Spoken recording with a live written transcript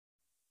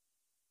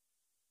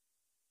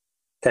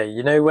Okay,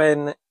 you know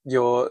when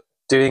you're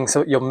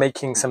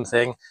making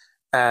something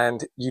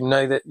and you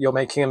know that you're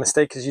making a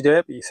mistake as you do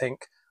it, but you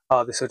think,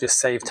 oh, this will just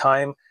save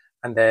time,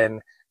 and then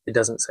it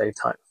doesn't save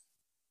time.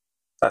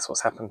 That's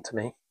what's happened to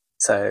me.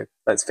 So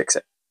let's fix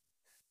it.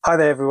 Hi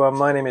there everyone,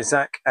 my name is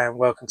Zach and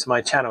welcome to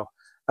my channel.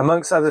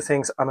 Amongst other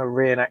things, I'm a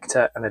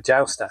reenactor and a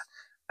jouster.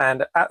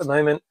 And at the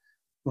moment,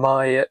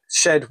 my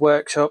shed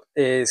workshop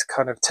is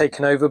kind of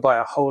taken over by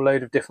a whole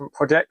load of different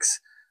projects.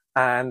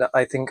 And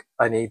I think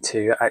I need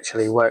to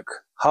actually work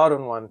hard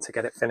on one to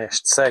get it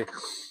finished. So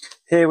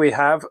here we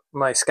have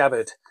my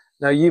scabbard.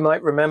 Now you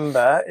might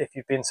remember, if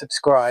you've been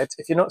subscribed,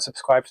 if you're not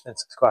subscribed, then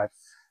subscribe.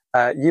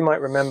 You might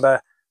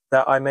remember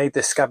that I made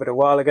this scabbard a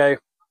while ago.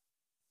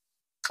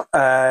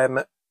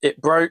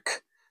 It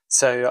broke,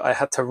 so I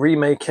had to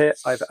remake it.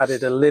 I've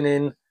added a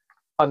linen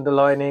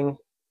underlining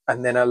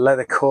and then a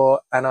leather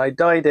core, and I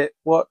dyed it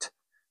what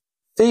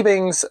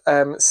Thiebings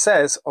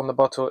says on the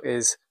bottle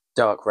is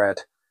dark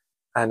red,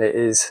 and it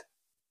is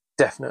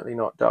definitely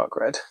not dark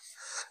red.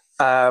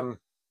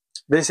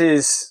 This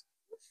is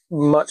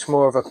much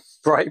more of a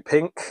bright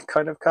pink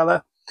kind of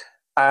colour,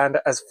 and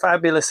as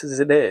fabulous as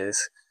it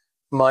is,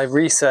 my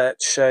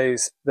research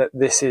shows that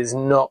this is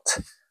not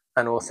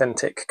an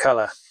authentic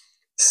colour.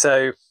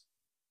 So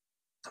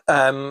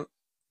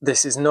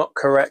this is not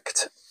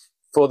correct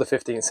for the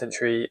 15th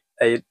century.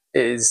 It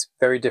is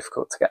very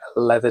difficult to get a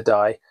leather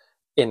dye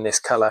in this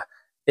colour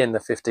in the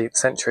 15th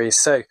century.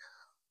 So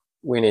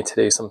we need to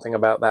do something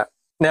about that.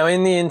 Now,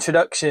 in the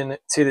introduction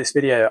to this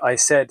video, I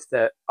said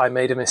that I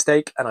made a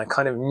mistake, and I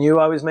kind of knew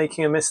I was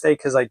making a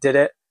mistake as I did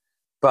it,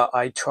 but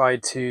I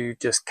tried to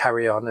just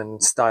carry on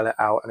and style it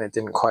out, and it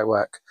didn't quite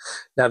work.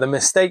 Now, the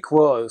mistake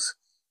was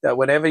that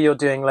whenever you're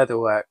doing leather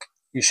work,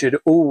 you should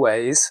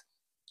always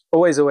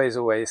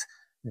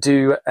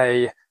do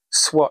a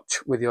swatch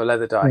with your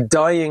leather dye.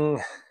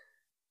 Dyeing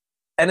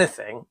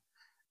anything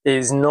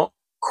is not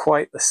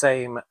quite the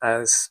same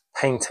as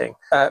painting.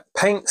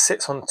 Paint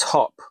sits on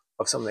top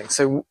of something.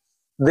 So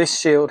this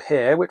shield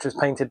here, which was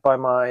painted by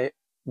my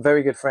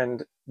very good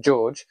friend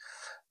George,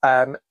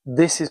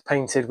 this is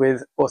painted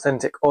with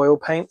authentic oil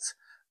paints,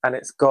 and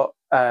it's got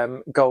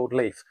gold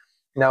leaf.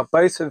 Now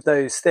both of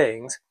those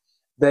things,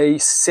 they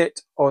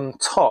sit on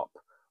top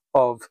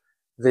of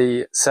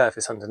the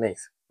surface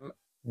underneath.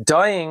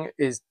 Dyeing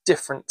is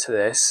different to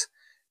this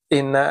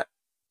in that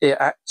it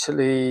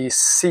actually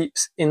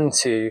seeps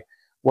into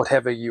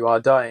whatever you are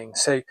dyeing.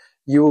 So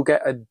you will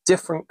get a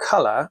different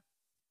colour.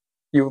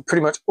 You will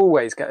pretty much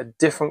always get a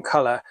different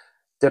colour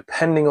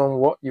depending on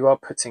what you are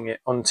putting it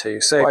onto.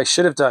 So what I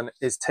should have done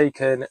is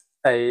taken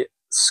a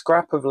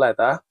scrap of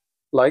leather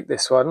like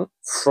this one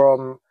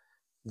from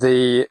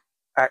the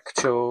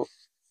actual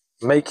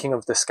making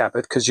of the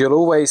scabbard, because you'll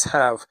always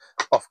have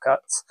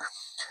offcuts,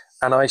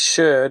 and I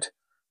should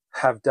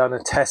have done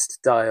a test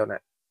dye on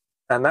it,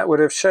 and that would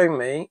have shown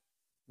me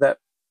that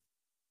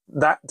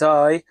that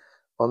dye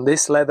on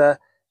this leather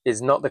is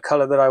not the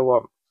color that I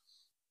want.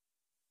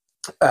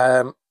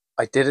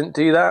 I didn't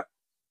do that.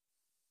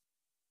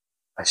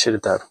 I should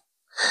have done.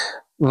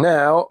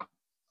 Now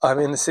I'm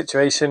in the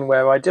situation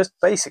where I just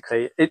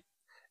basically,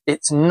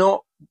 it's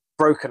not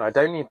broken. I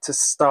don't need to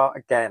start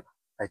again.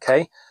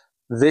 Okay,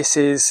 this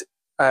is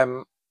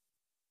a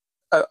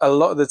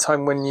lot of the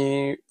time when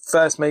you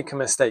first make a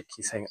mistake,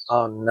 you think,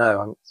 oh no,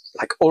 I'm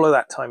like, all of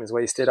that time is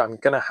wasted. I'm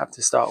going to have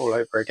to start all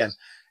over again.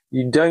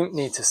 You don't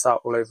need to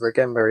start all over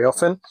again very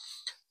often.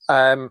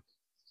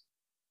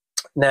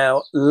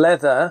 Now,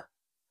 leather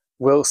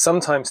will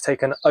sometimes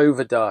take an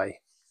over dye.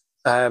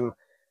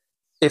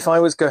 If I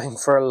was going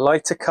for a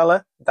lighter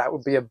color, that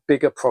would be a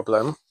bigger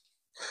problem.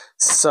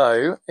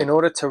 So in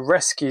order to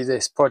rescue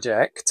this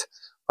project,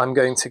 I'm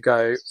going to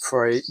go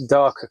for a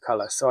darker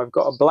color. So I've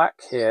got a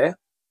black here,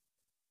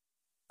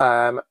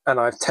 and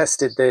I've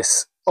tested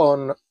this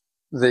on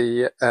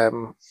the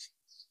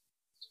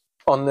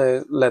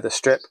leather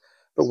strip.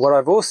 But what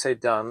I've also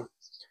done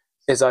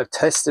is I've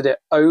tested it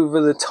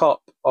over the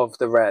top of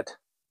the red,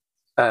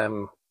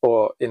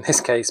 or in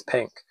this case,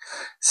 pink.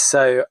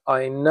 So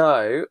I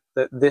know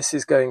that this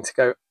is going to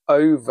go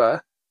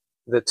over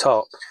the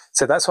top.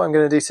 So that's what I'm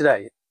going to do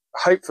today.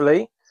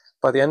 Hopefully,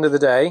 by the end of the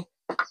day,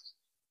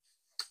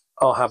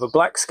 I'll have a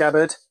black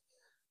scabbard,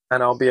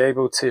 and I'll be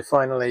able to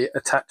finally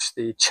attach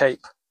the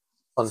chape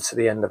onto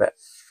the end of it.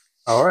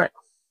 All right,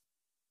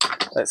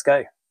 let's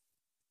go.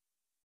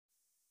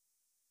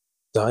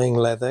 Dyeing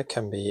leather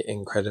can be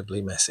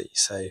incredibly messy,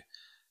 so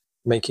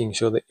making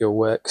sure that your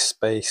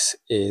workspace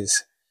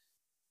is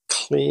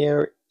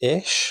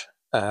clear-ish,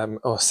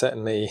 or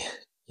certainly,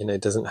 you know,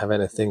 doesn't have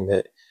anything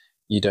that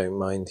you don't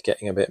mind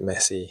getting a bit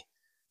messy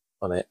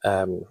on it,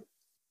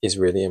 is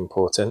really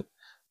important.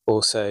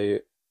 Also,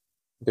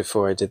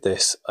 before I did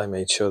this, I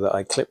made sure that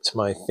I clipped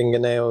my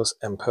fingernails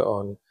and put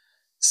on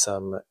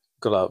some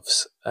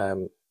gloves.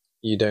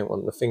 You don't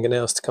want the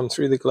fingernails to come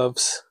through the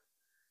gloves,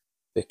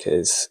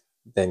 because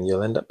then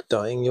you'll end up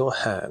dyeing your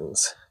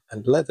hands.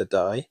 And leather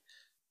dye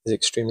is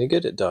extremely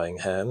good at dyeing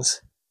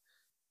hands,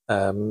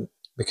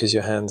 because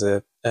your hands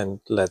and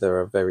leather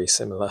are very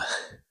similar.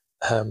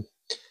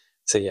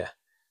 So yeah,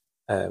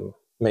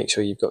 Make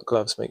sure you've got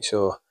gloves, make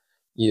sure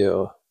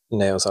your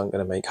nails aren't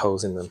going to make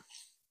holes in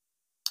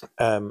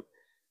them.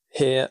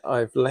 Here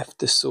I've left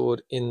the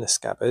sword in the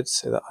scabbard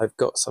so that I've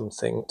got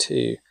something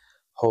to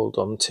hold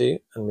on to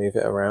and move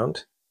it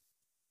around.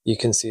 You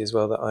can see as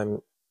well that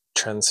I'm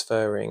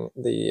transferring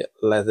the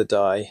leather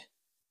dye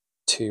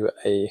to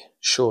a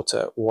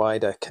shorter,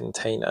 wider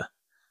container.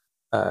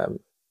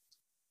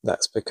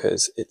 That's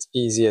because it's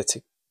easier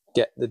to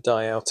get the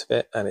dye out of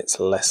it and it's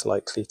less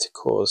likely to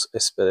cause a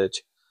spillage.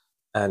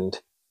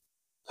 And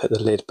put the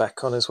lid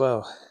back on as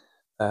well.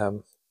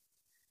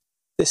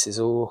 This is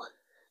all,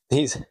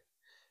 these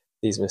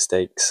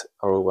mistakes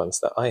are all ones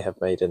that I have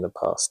made in the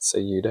past, so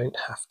you don't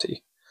have to.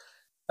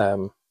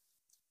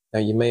 Now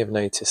you may have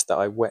noticed that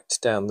I wet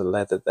down the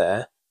leather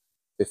there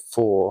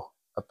before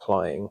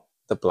applying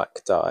the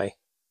black dye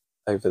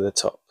over the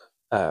top.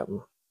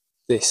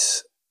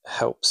 This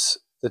helps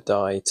the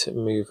dye to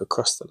move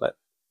across the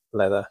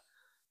leather.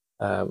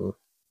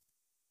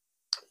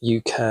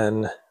 You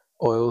can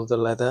oil the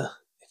leather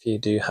if you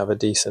do have a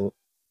decent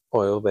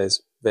oil.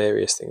 There's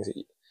various things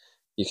that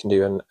you can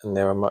do, and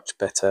there are much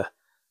better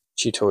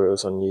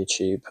tutorials on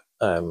YouTube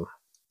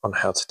on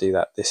how to do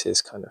that. This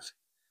is kind of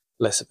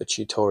less of a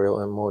tutorial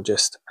and more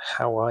just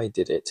how I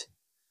did it.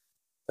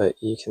 But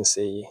you can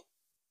see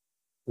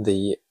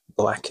the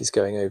black is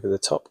going over the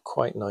top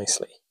quite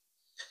nicely.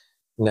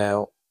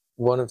 Now,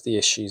 one of the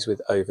issues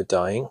with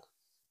overdyeing,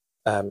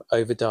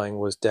 overdyeing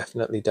was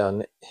definitely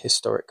done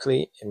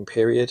historically in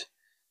period,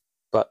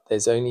 but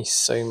there's only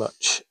so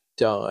much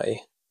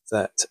dye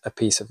that a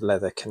piece of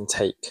leather can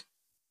take.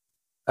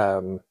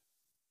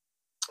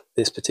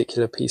 This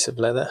particular piece of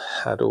leather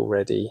had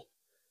already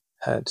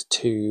had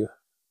 2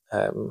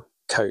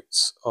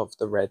 coats of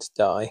the red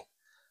dye.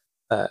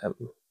 I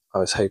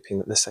was hoping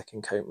that the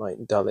second coat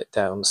might dull it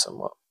down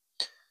somewhat.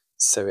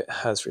 So it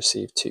has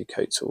received 2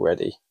 coats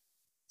already.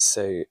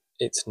 So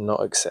it's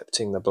not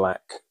accepting the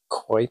black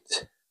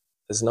quite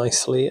as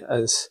nicely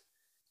as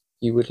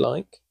you would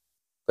like.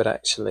 But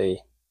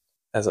actually,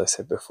 as I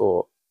said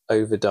before,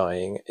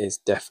 overdyeing is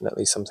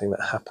definitely something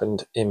that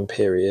happened in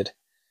period,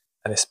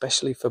 and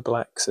especially for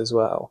blacks as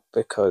well,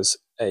 because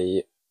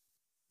a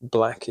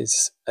black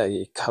is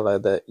a colour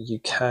that you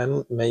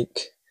can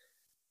make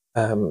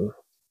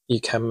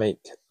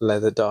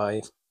leather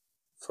dye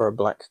for a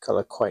black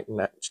colour quite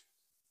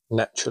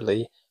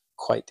naturally,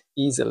 quite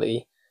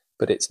easily,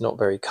 but it's not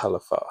very colour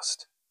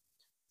fast.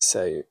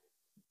 So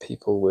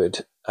people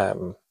would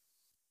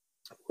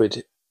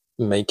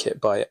make it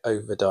by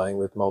overdyeing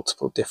with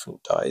multiple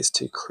different dyes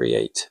to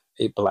create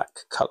a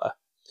black colour.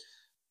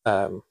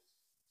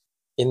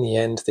 In the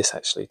end, this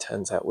actually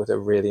turns out with a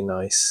really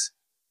nice,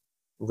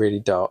 really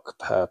dark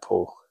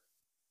purple,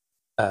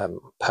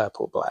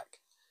 black.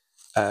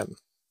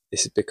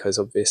 This is because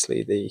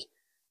obviously the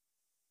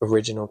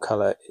original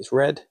colour is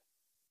red,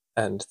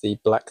 and the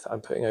black that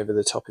I'm putting over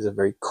the top is a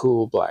very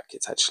cool black.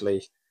 It's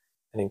actually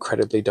an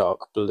incredibly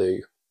dark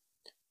blue.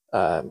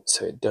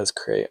 So it does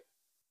create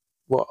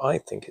what I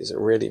think is a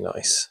really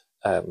nice,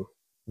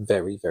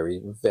 very, very,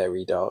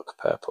 very dark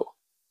purple.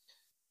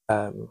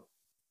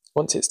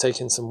 Once it's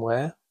taken some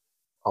wear,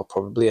 I'll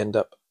probably end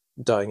up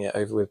dyeing it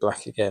over with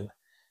black again,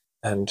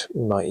 and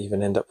might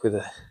even end up with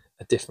a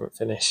different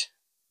finish.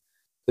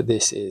 But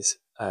this is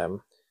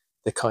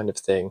the kind of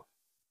thing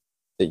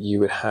that you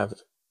would have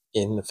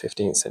in the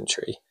 15th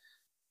century.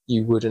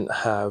 You wouldn't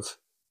have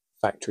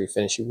factory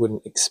finish. You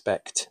wouldn't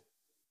expect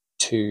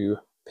 2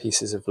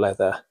 pieces of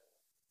leather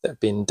that have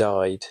been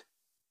dyed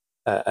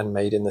and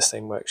made in the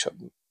same workshop,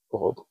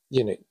 or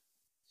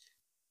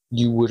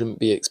you wouldn't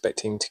be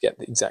expecting to get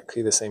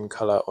exactly the same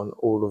color on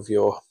all of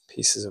your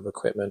pieces of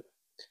equipment,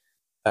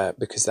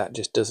 because that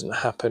just doesn't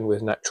happen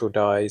with natural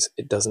dyes.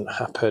 It doesn't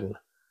happen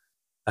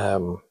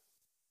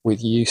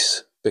with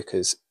use,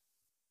 because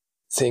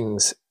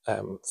things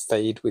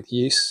fade with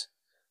use.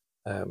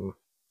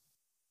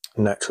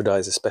 Natural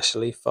dyes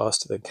especially,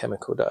 faster than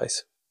chemical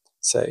dyes.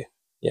 So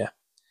yeah,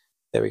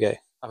 there we go.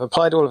 I've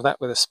applied all of that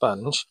with a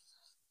sponge,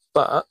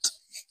 but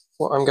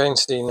what I'm going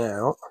to do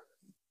now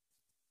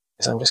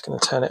is I'm just going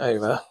to turn it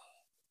over,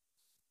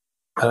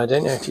 and I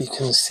don't know if you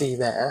can see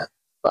there,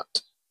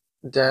 but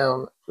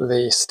down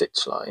the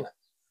stitch line,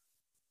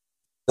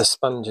 the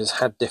sponge has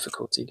had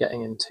difficulty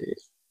getting into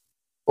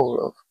all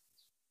of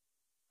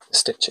the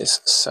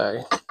stitches.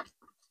 So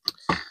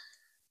I'm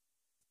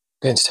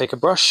going to take a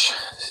brush,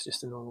 it's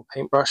just a normal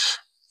paintbrush,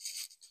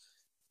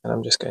 and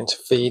I'm just going to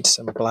feed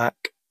some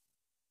black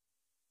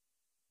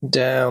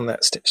down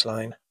that stitch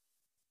line.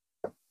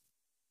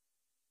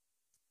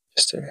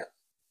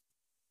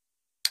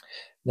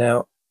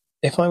 Now,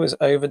 if I was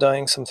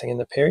overdyeing something in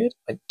the period,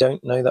 I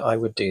don't know that I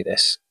would do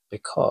this,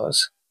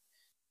 because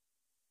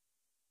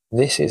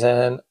this is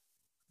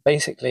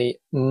basically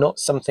not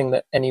something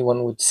that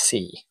anyone would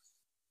see.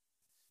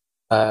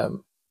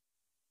 And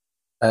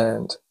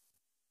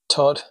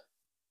Todd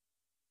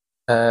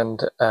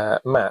and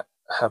Matt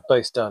have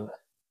both done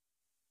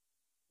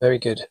very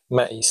good.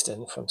 Matt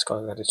Easton from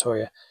Scholar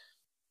Editoria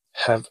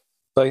have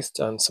both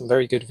done some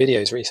very good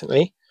videos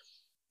recently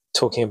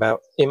talking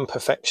about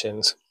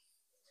imperfections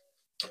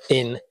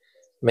in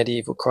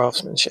medieval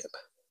craftsmanship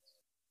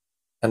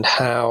and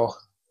how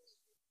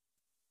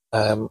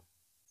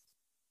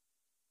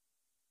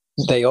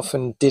they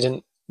often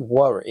didn't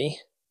worry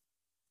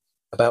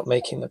about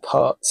making the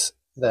parts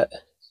that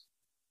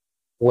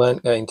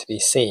weren't going to be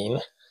seen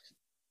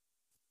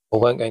or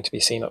weren't going to be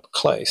seen up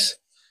close.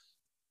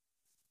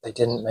 They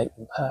didn't make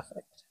them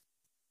perfect,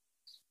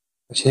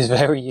 which is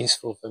very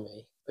useful for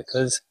me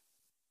because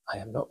I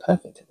am not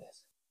perfect at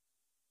this.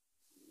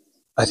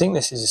 I think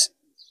this is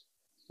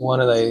one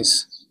of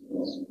those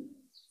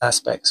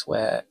aspects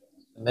where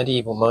the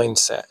medieval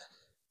mindset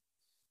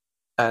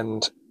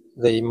and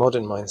the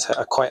modern mindset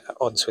are quite at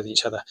odds with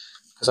each other,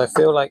 because I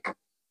feel like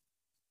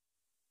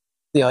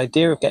the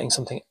idea of getting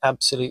something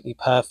absolutely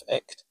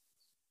perfect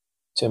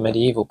to a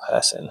medieval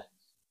person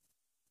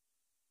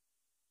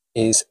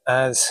is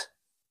as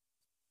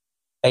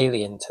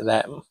alien to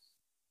them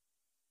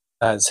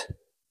as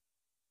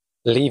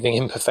leaving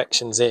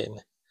imperfections in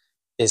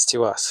is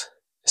to us,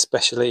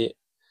 especially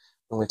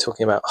when we're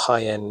talking about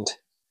high-end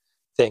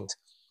things.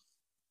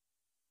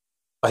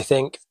 I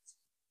think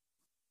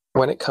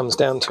when it comes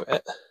down to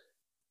it,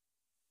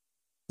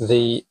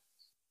 the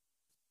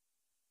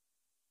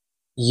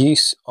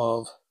use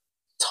of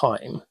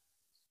time,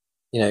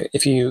 you know,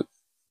 if you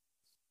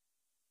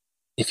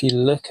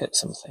look at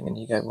something and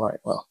you go, right,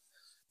 well,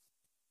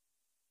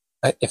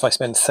 if I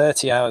spend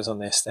 30 hours on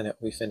this, then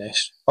it'll be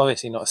finished.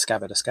 Obviously not a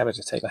Scabbard. A Scabbard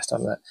will take less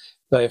time than that.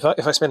 But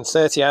if I spend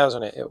 30 hours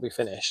on it, it'll be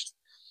finished.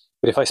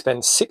 But if I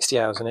spend 60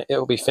 hours on it,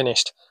 it'll be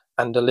finished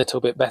and a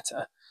little bit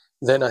better.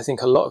 Then I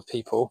think a lot of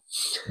people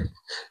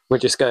would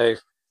just go,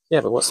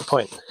 yeah, but what's the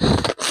point?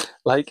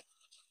 Like,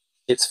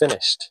 it's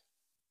finished.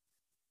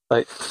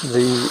 Like,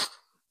 the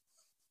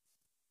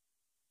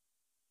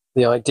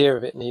idea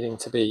of it needing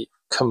to be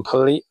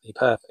completely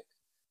perfect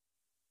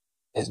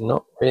is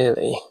not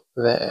really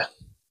there.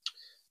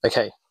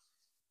 Okay.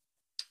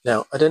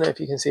 Now, I don't know if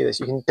you can see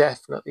this. You can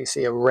definitely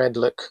see a red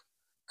look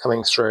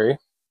coming through.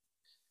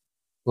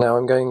 Now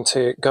I'm going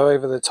to go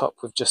over the top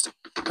with just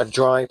a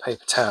dry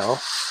paper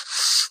towel,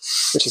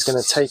 which is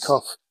going to take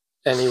off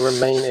any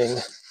remaining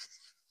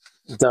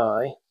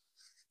dye.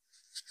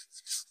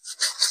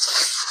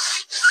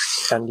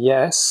 And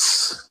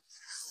yes,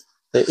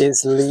 it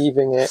is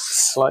leaving it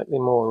slightly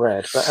more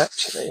red, but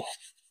actually,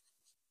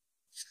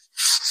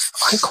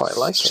 I quite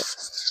like it.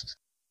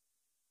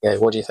 Yeah,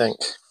 what do you think?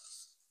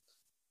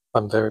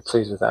 I'm very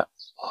pleased with that.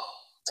 I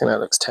think that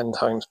looks 10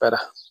 times better.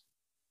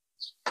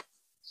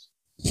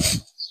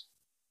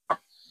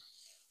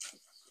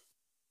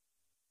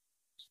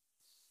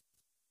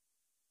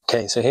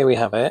 Okay, so here we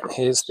have it.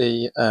 Here's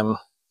the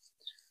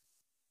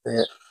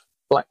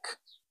black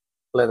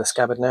leather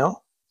scabbard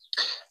now.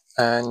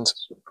 And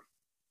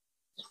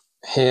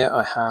here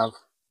I have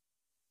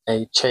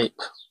a chape.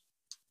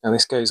 Now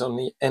this goes on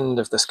the end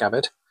of the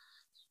scabbard.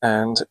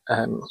 And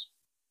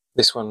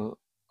this one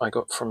I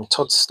got from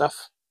Todd's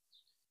Stuff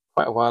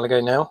quite a while ago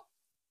now.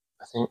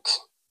 I think,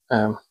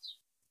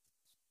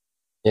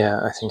 yeah,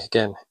 I think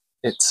again,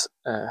 it's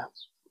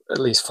at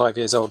least 5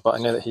 years old, but I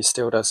know that he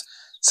still does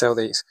sell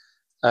these.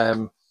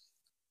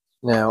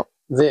 Now,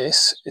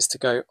 this is to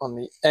go on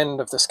the end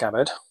of the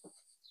scabbard,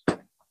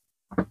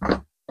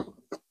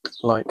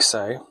 like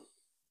so.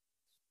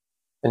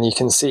 And you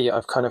can see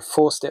I've kind of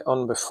forced it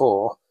on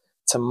before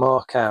to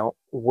mark out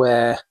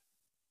where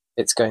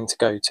it's going to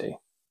go to.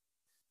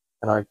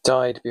 And I've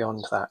dyed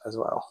beyond that as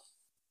well.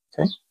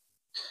 Okay.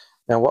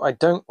 Now, what I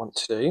don't want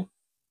to do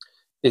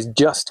is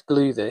just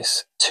glue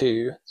this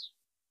to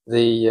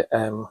the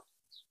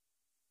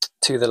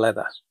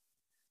leather,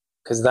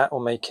 because that will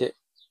make it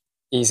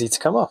easy to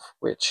come off,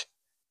 which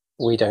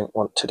we don't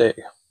want to do.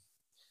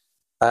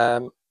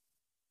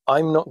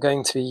 I'm not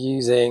going to be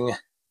using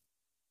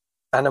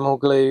animal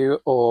glue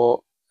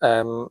or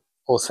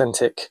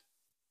authentic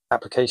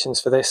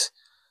applications for this.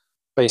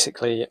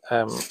 Basically,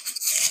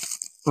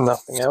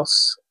 nothing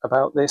else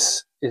about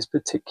this is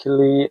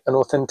particularly an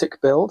authentic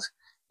build.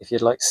 If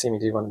you'd like to see me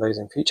do one of those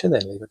in future,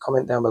 then leave a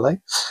comment down below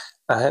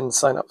and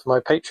sign up for my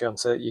Patreon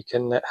so that you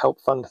can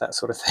help fund that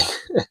sort of thing.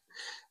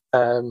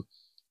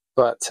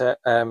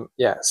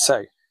 Yeah,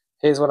 so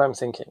here's what I'm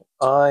thinking.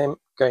 I'm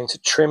going to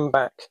trim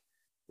back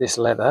this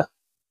leather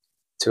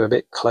to a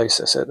bit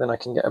closer so that then I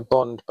can get a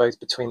bond both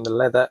between the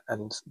leather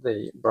and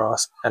the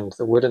brass and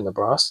the wood and the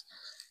brass.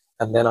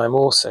 And then I'm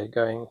also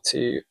going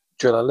to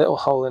drill a little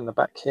hole in the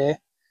back here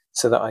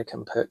so that I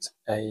can put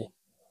a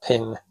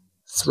pin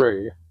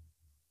through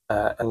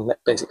and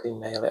basically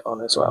nail it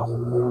on as well.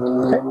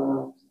 Okay.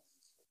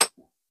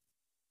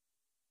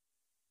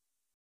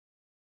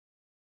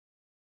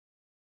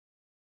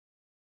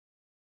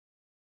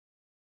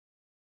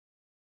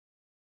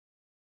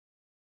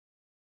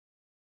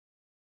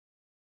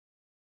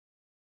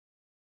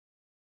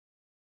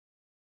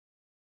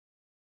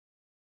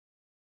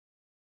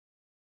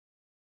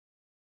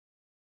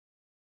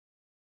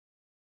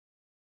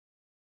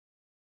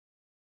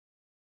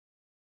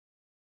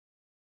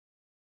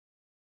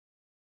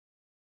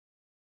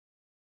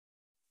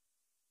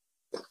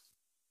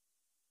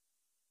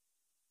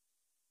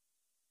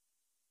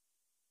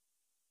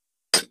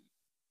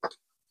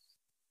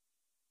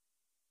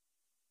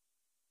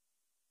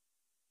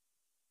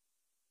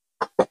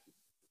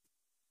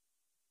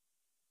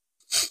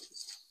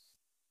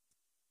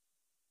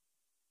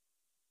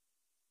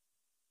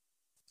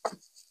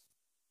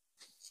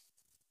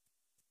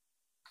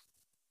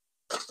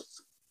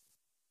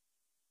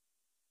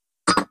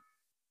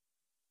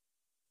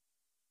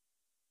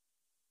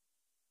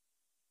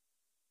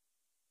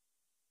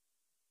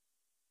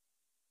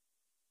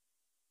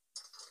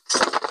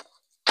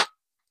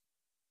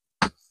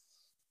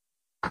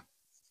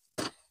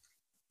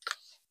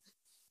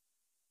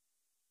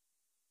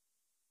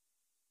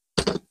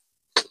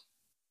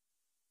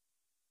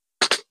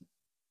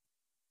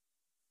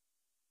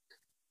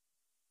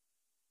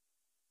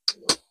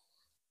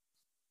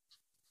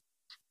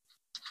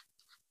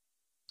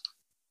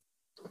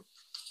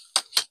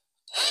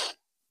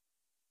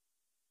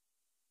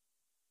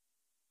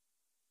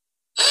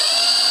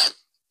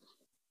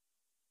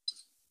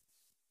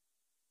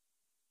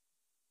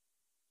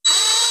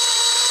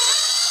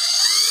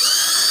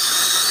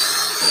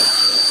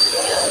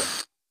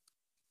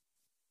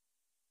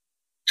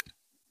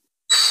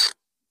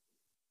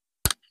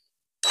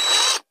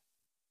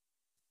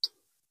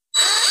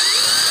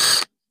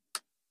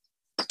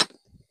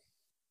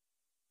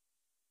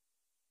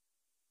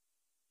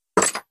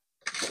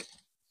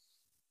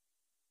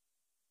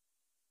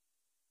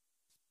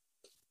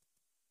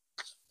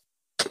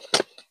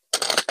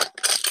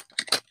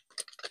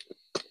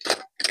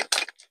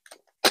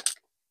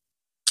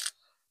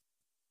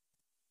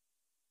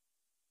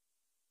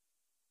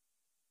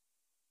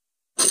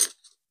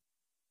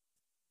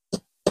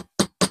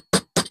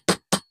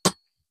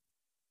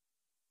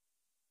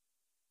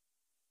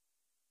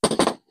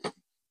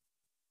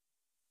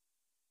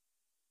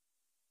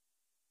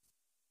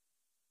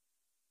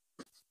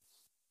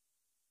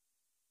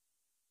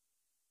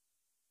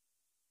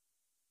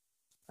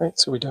 Right,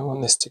 so we don't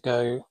want this to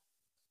go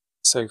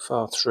so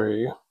far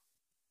through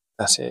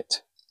that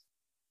it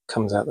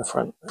comes out the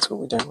front. That's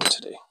what we don't want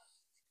to do.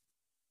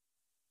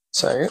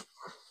 So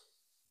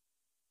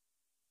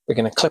we're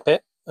going to clip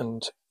it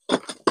and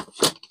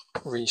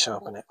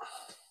resharpen it.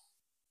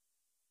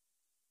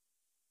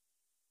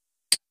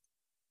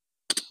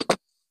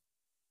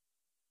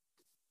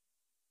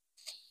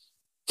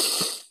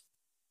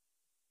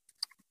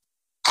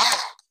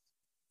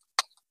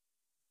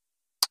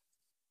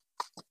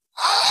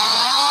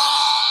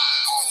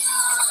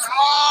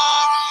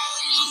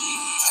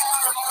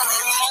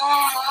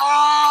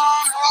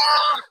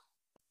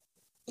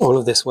 All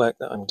of this work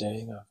that I'm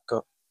doing, I've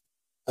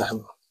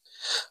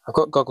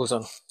got goggles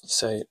on.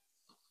 So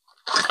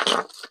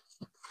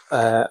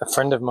a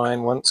friend of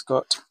mine once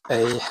got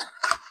a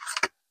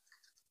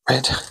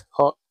red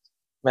hot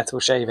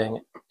metal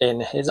shaving in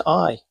his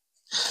eye.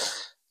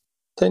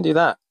 Don't do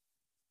that.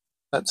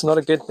 That's not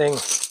a good thing.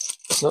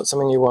 It's not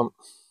something you want.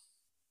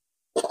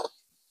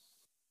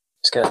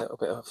 Just get a little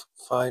bit of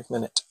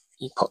 5-minute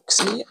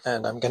epoxy,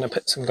 and I'm going to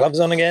put some gloves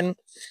on again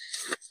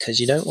because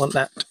you don't want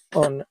that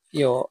on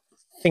your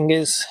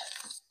fingers.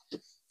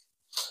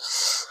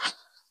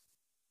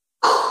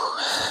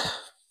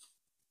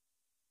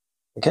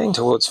 We're getting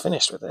towards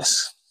finished with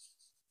this.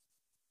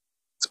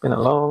 It's been a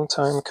long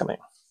time coming,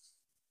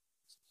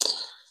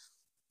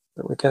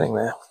 but we're getting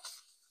there.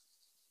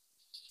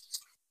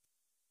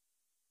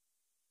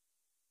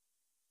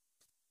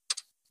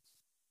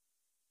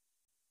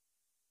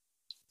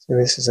 So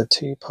this is a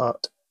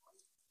 2-part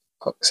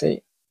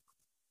epoxy.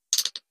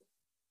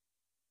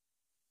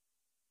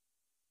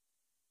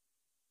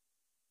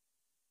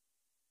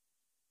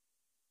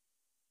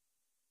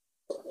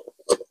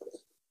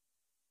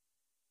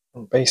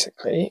 And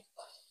basically,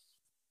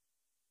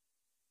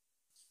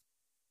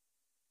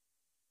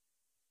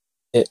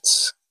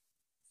 it's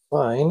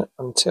fine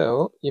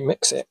until you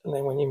mix it, and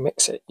then when you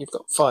mix it, you've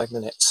got 5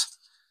 minutes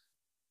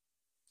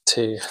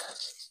to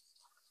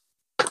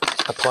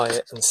apply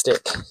it and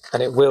stick,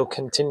 and it will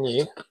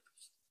continue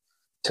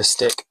to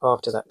stick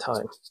after that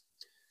time.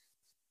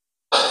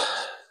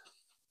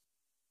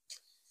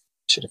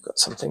 Should have got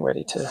something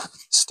ready to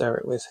stir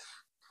it with.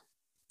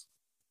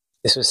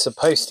 This was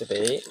supposed to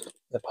be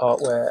the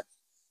part where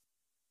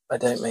I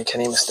don't make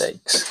any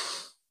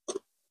mistakes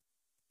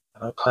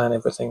and I plan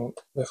everything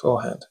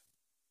beforehand.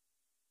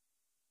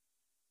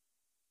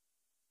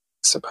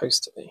 It's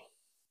supposed to be.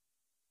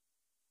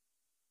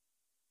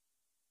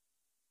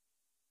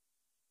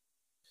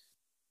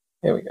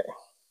 Here we go.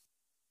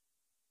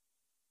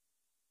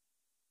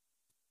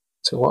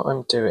 So what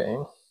I'm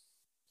doing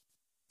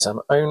is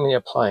I'm only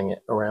applying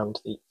it around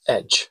the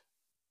edge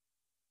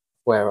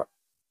of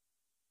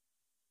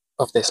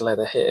this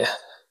leather here.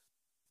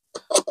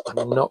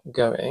 I'm not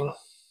going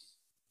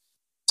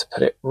to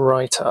put it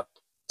right up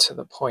to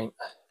the point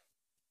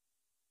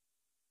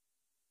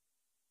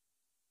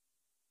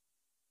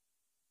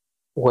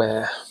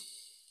where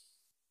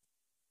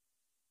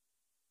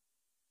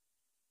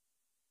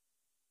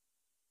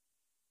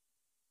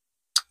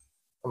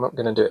I'm not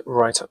going to do it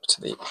right up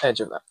to the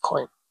edge of that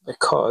point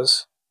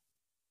because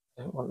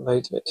I don't want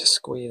loads of it to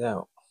squeeze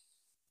out.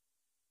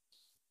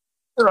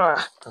 And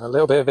a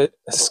little bit of it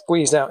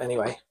squeezed out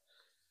anyway.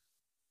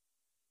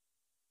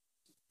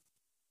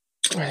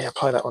 Really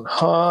apply that one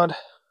hard.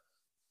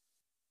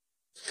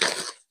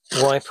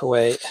 Wipe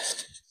away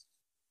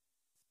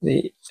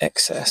the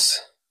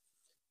excess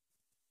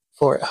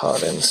before it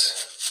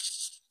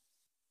hardens.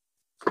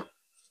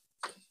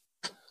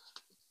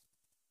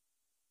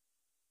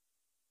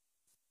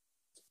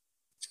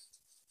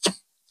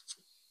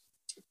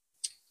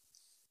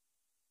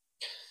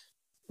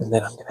 And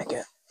then I'm going to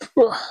get,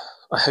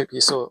 I hope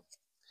you saw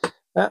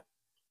that.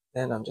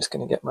 Then I'm just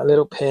going to get my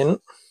little pin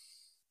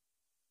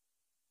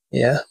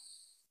here.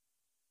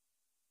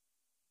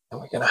 And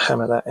we're going to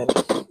hammer that in.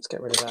 Let's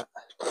get rid of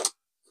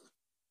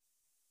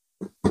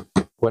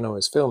that. When I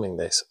was filming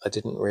this, I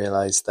didn't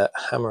realize that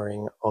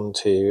hammering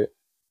onto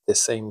the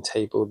same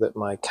table that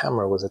my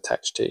camera was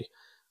attached to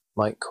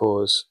might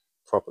cause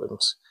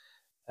problems.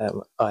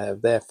 I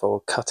have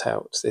therefore cut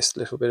out this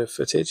little bit of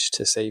footage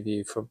to save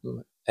you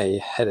from a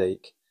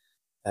headache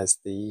as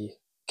the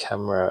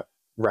camera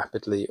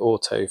rapidly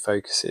auto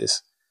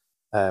focuses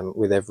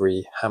with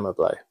every hammer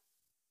blow.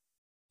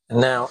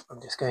 And now I'm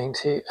just going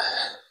to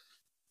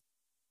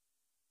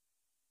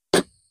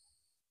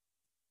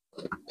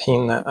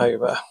pin that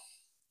over.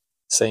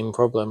 Same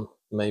problem.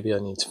 Maybe I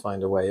need to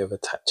find a way of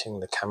attaching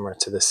the camera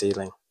to the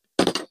ceiling.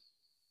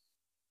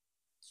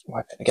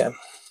 Wipe it again.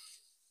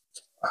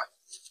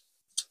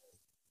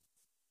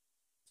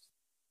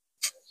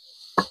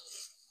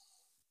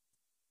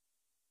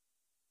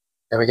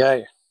 There we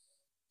go.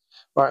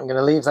 Right, I'm going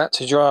to leave that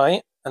to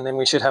dry and then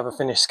we should have a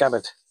finished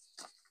scabbard.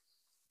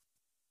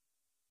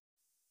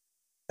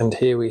 And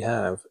here we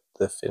have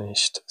the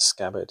finished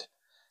scabbard.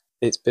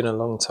 It's been a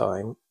long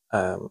time.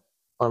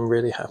 I'm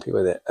really happy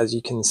with it. As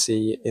you can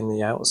see in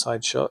the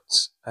outside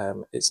shots,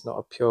 it's not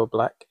a pure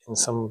black. In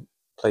some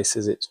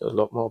places it's a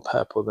lot more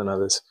purple than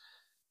others.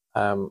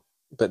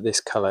 but this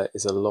color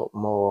is a lot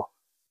more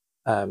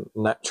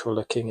natural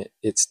looking.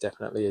 It's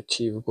definitely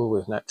achievable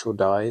with natural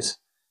dyes.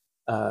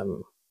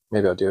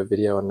 Maybe I'll do a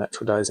video on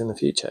natural dyes in the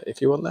future.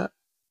 If you want that,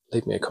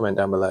 leave me a comment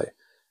down below.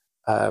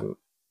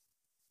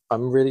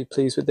 I'm really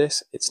pleased with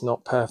this. It's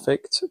not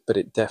perfect, but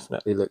it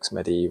definitely looks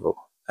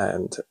medieval,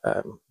 and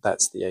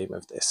that's the aim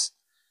of this.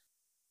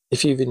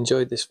 If you've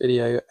enjoyed this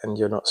video and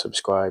you're not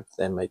subscribed,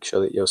 then make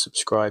sure that you're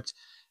subscribed.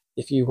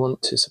 If you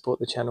want to support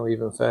the channel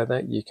even further,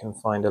 you can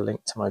find a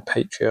link to my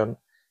Patreon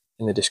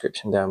in the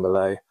description down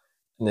below,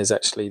 and there's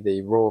actually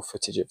the raw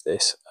footage of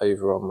this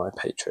over on my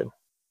Patreon.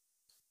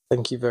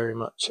 Thank you very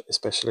much,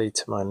 especially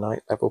to my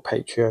night level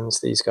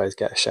Patreons. These guys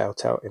get a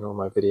shout out in all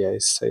my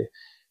videos, so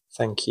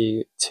thank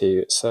you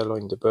to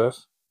Sirloin de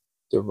Boeuf,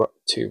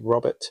 to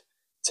Robert,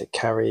 to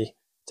Carrie,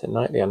 to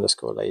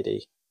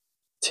Nightly_lady,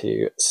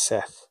 to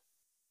Seth,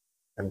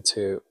 and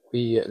to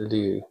Wee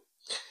Lou.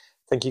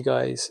 Thank you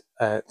guys.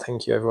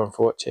 Thank you everyone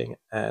for watching,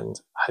 and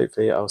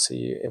hopefully I'll see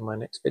you in my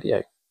next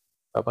video.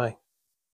 Bye bye.